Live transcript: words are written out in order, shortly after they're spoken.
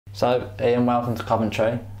So, Ian, welcome to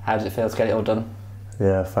Coventry. How does it feel to get it all done?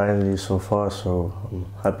 Yeah, finally so far, so I'm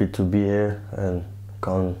happy to be here and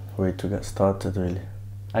can't wait to get started really.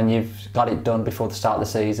 And you've got it done before the start of the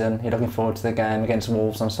season. You're looking forward to the game against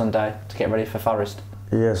Wolves on Sunday to get ready for Forest.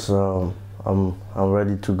 Yes, I'm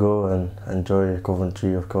ready to go and enjoy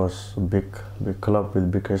Coventry, of course, a big club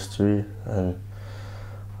with big history, and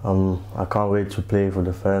I can't wait to play for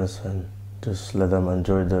the fans and just let them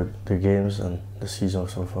enjoy the games and the season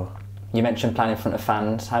so far. You mentioned playing in front of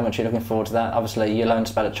fans. How much are you looking forward to that? Obviously, you loan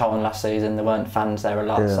spell at Charlton last season. There weren't fans there a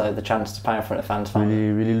lot, so the chance to play in front of fans.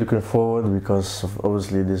 Really looking forward because of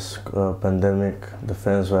obviously this pandemic, the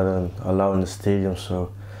fans weren't allowed in the stadium.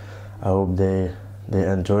 So I hope they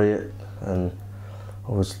enjoy it, and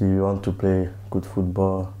obviously we want to play good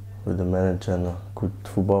football with the manager and a good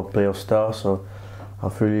football playoff style. So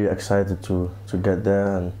I'm really excited to get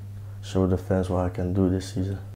there and show the fans what I can do this season.